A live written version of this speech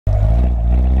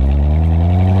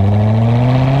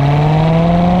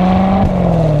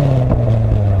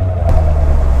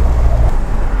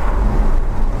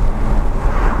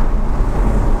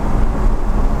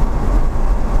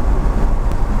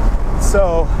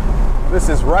This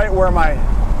is right where my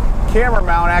camera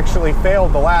mount actually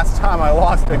failed the last time I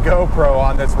lost a GoPro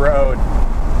on this road.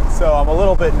 So I'm a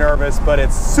little bit nervous, but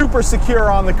it's super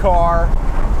secure on the car.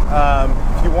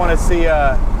 If you want to see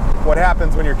what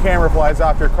happens when your camera flies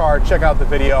off your car, check out the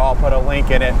video. I'll put a link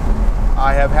in it.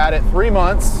 I have had it 3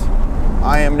 months.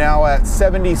 I am now at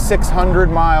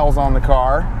 7,600 miles on the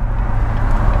car.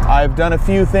 I've done a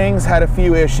few things, had a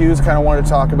few issues, kind of wanted to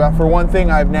talk about. For one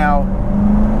thing, I've now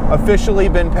officially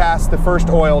been past the first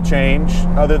oil change,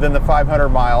 other than the 500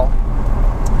 mile.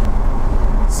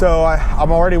 So I'm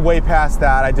already way past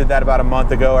that. I did that about a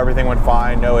month ago. Everything went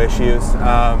fine, no issues.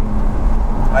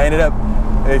 I ended up,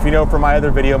 if you know from my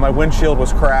other video, my windshield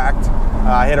was cracked.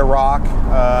 I hit a rock.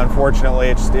 Unfortunately,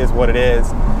 it just is what it is.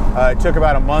 It took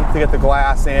about a month to get the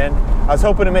glass in. I was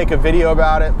hoping to make a video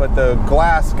about it, but the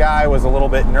glass guy was a little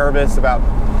bit nervous about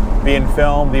being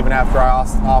filmed, even after I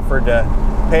offered to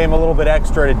pay him a little bit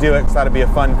extra to do it, because that'd be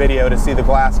a fun video to see the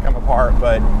glass come apart.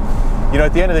 But you know,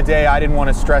 at the end of the day, I didn't want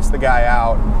to stress the guy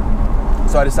out,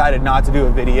 so I decided not to do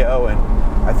a video, and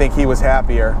I think he was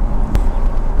happier.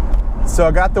 So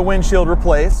I got the windshield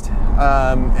replaced.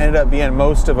 Ended up being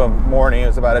most of a morning. It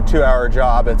was about a 2-hour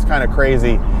job. It's kind of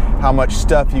crazy how much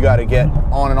stuff you got to get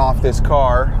on and off this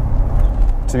car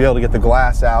to be able to get the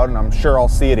glass out, and I'm sure I'll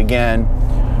see it again.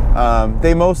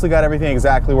 They mostly got everything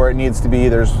exactly where it needs to be.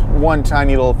 There's one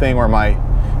tiny little thing where my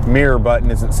mirror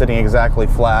button isn't sitting exactly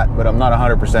flat, but I'm not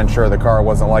 100% sure the car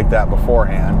wasn't like that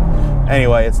beforehand.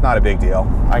 Anyway, it's not a big deal.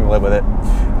 I can live with it.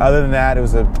 Other than that, it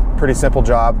was a pretty simple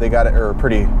job. They got it,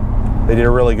 they did a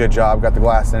really good job, got the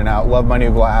glass in and out. Love my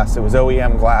new glass. It was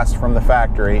OEM glass from the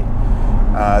factory.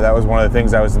 That was one of the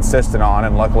things I was insistent on,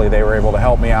 and luckily they were able to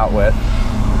help me out with.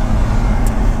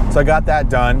 So I got that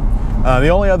done. The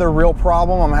only other real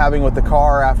problem I'm having with the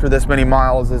car after this many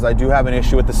miles is I do have an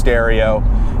issue with the stereo.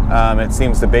 It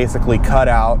seems to basically cut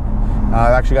out.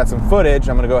 I've actually got some footage.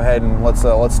 I'm gonna go ahead and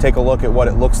let's take a look at what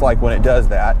it looks like when it does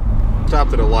that.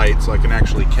 Stopped at a light so I can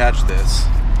actually catch this.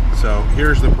 So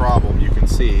here's the problem. You can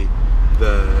see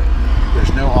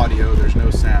there's no audio, there's no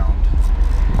sound.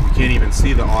 You can't even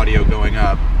see the audio going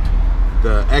up.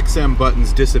 The XM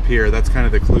buttons disappear. That's kind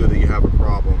of the clue that you have a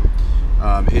problem.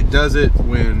 It does it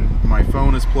when my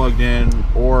phone is plugged in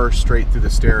or straight through the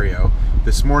stereo.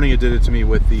 This morning it did it to me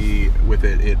with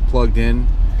it plugged in.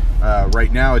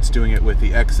 Right now it's doing it with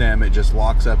the XM. It just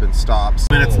locks up and stops.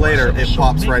 Minutes later it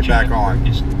pops right back on.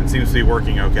 It seems to be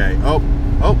working okay. Oh,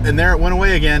 and there it went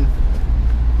away again.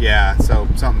 Yeah, so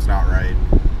something's not right.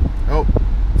 Oh,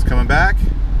 it's coming back.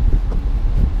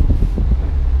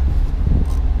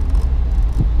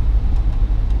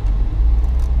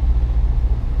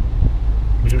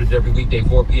 We do this every weekday,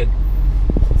 4 p.m.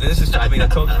 This is, I mean, I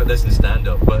talked about this in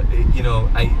stand-up, but you know,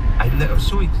 I never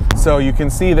saw it. So you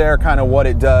can see there kind of what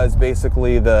it does.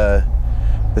 Basically, the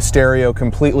stereo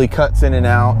completely cuts in and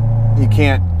out. You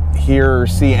can't hear or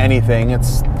see anything.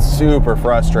 It's super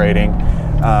frustrating.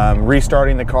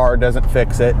 Restarting the car doesn't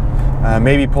fix it.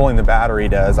 Maybe pulling the battery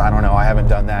does. I don't know. I haven't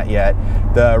done that yet.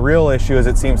 The real issue is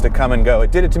it seems to come and go.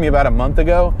 It did it to me about a month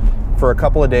ago for a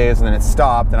couple of days, and then it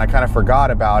stopped, and I kind of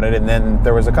forgot about it. And then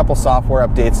there was a couple software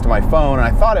updates to my phone, and I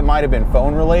thought it might have been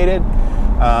phone related,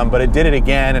 but it did it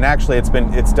again. And actually,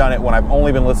 it's done it when I've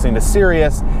only been listening to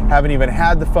Sirius, haven't even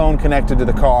had the phone connected to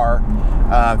the car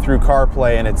through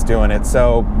CarPlay, and it's doing it.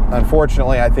 So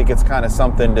unfortunately, I think it's kind of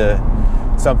something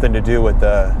to do with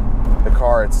the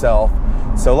car itself.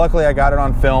 So luckily I got it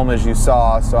on film, as you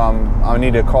saw, so I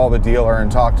need to call the dealer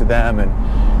and talk to them and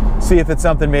see if it's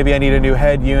something, maybe I need a new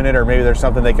head unit, or maybe there's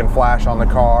something they can flash on the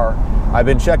car. I've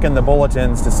been checking the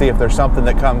bulletins to see if there's something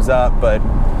that comes up, but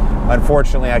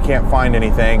unfortunately I can't find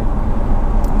anything.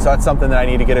 So that's something that I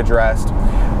need to get addressed.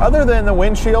 Other than the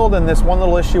windshield and this one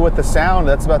little issue with the sound,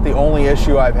 that's about the only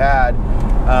issue I've had.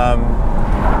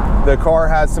 The car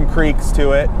has some creaks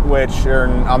to it, which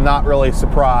I'm not really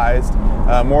surprised,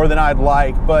 more than I'd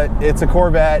like, but it's a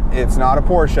Corvette, it's not a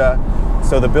Porsche,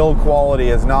 so the build quality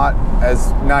is not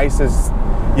as nice as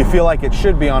you feel like it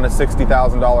should be on a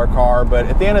 $60,000 car, but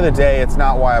at the end of the day, it's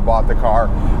not why I bought the car.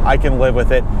 I can live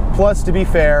with it. Plus, to be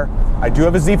fair, I do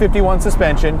have a Z51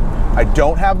 suspension. I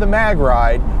don't have the mag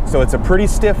ride, so it's a pretty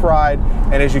stiff ride,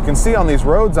 and as you can see on these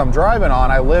roads I'm driving on,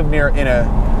 I live in a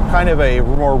kind of a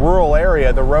more rural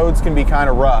area. The roads can be kind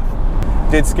of rough.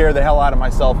 Did scare the hell out of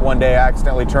myself one day. I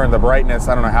accidentally turned the brightness,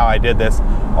 I don't know how I did this,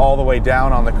 all the way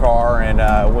down on the car,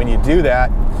 and when you do that,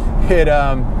 it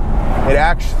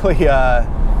actually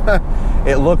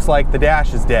it looks like the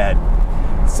dash is dead.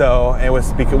 So it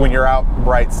was because when you're out in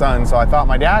bright sun, so I thought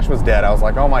my dash was dead. I was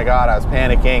like, oh my God, I was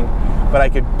panicking, but I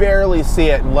could barely see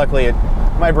it, and luckily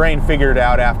my brain figured it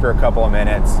out after a couple of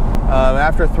minutes.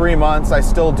 After 3 months, I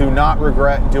still do not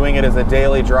regret doing it as a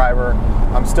daily driver.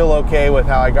 I'm still okay with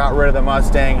how I got rid of the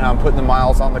Mustang, how I'm putting the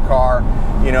miles on the car.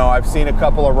 You know, I've seen a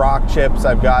couple of rock chips.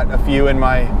 I've got a few in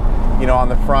my, you know, on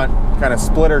the front kind of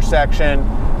splitter section.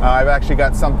 I've actually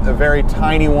got a very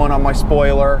tiny one on my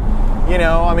spoiler. You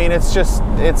know, I mean, it's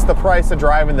the price of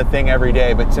driving the thing every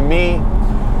day. But to me,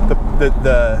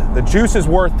 the juice is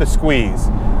worth the squeeze.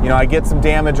 You know, I get some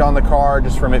damage on the car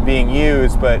just from it being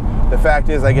used, but the fact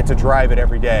is I get to drive it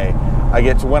every day.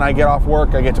 When I get off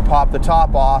work, I get to pop the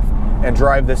top off and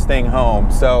drive this thing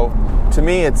home. So to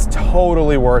me, it's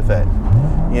totally worth it.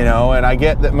 You know, and I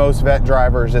get that most vet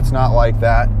drivers, it's not like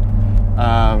that.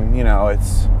 You know,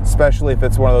 especially if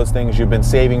it's one of those things you've been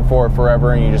saving for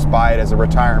forever and you just buy it as a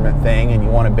retirement thing and you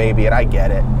want to baby it, I get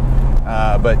it.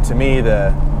 But to me,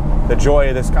 the joy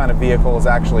of this kind of vehicle is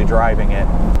actually driving it.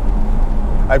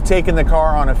 I've taken the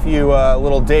car on a few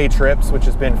little day trips, which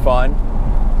has been fun.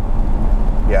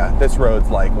 Yeah, this road's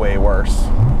like way worse.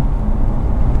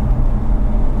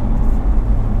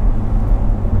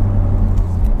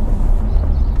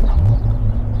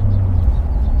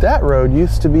 That road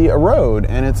used to be a road,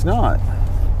 and it's not.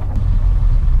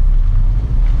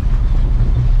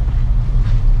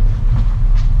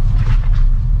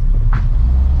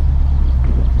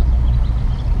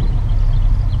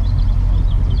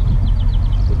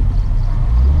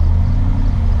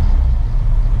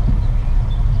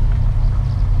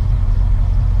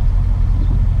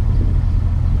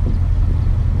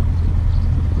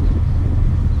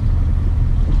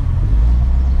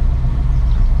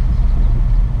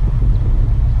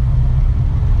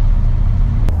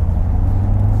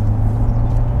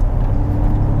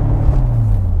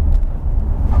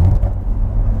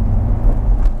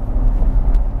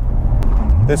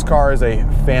 This car is a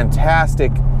fantastic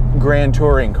grand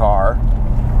touring car.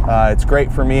 It's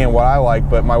great for me and what I like,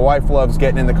 but my wife loves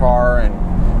getting in the car,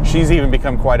 and she's even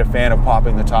become quite a fan of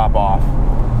popping the top off.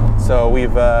 So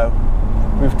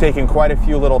we've taken quite a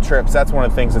few little trips. That's one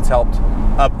of the things that's helped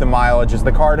up the mileage, is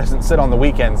the car doesn't sit on the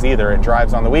weekends either. It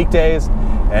drives on the weekdays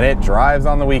and it drives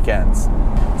on the weekends.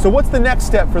 So what's the next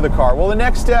step for the car? Well, the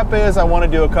next step is I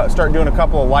want to start doing a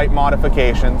couple of light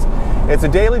modifications. It's a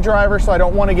daily driver, so I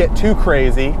don't want to get too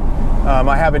crazy.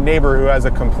 I have a neighbor who has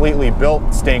a completely built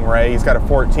Stingray. He's got a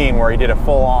 14 where he did a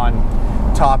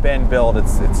full-on top-end build.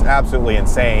 It's absolutely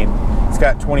insane. It's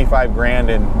got 25 grand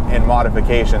in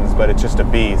modifications, but it's just a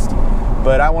beast.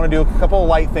 But I want to do a couple of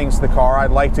light things to the car.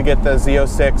 I'd like to get the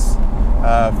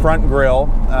Z06 front grille.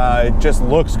 It just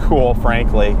looks cool,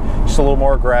 frankly. Just a little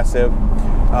more aggressive.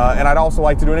 And I'd also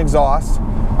like to do an exhaust.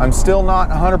 I'm still not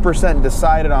 100%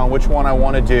 decided on which one I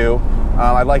want to do.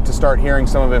 I'd like to start hearing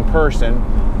some of it in person.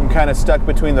 I'm kind of stuck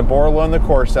between the Borla and the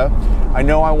Corsa. I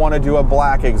know I want to do a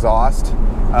black exhaust.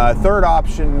 Third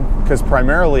option, because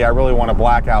primarily I really want to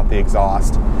black out the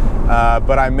exhaust,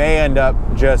 but I may end up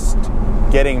just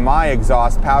getting my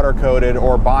exhaust powder coated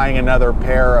or buying another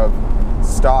pair of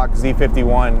stock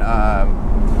Z51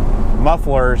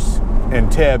 mufflers and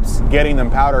tips, getting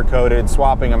them powder coated,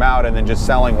 swapping them out, and then just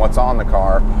selling what's on the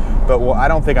car. But I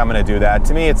don't think I'm going to do that.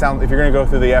 To me, it sounds, if you're going to go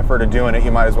through the effort of doing it,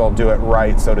 you might as well do it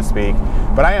right, so to speak.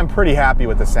 But I am pretty happy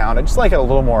with the sound. I just like it a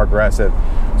little more aggressive.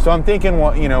 So I'm thinking,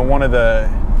 you know, one of the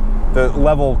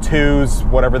level 2s,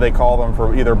 whatever they call them,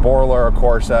 for either Borla or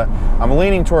Corsa. I'm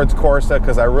leaning towards Corsa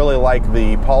because I really like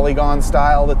the polygon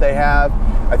style that they have.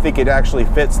 I think it actually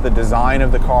fits the design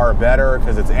of the car better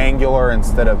because it's angular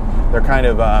instead of, they're kind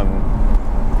of, I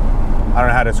don't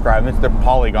know how to describe them. They're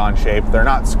polygon shaped. They're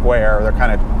not square. They're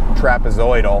kind of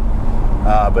trapezoidal.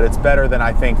 But it's better than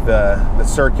I think the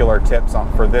circular tips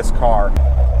for this car.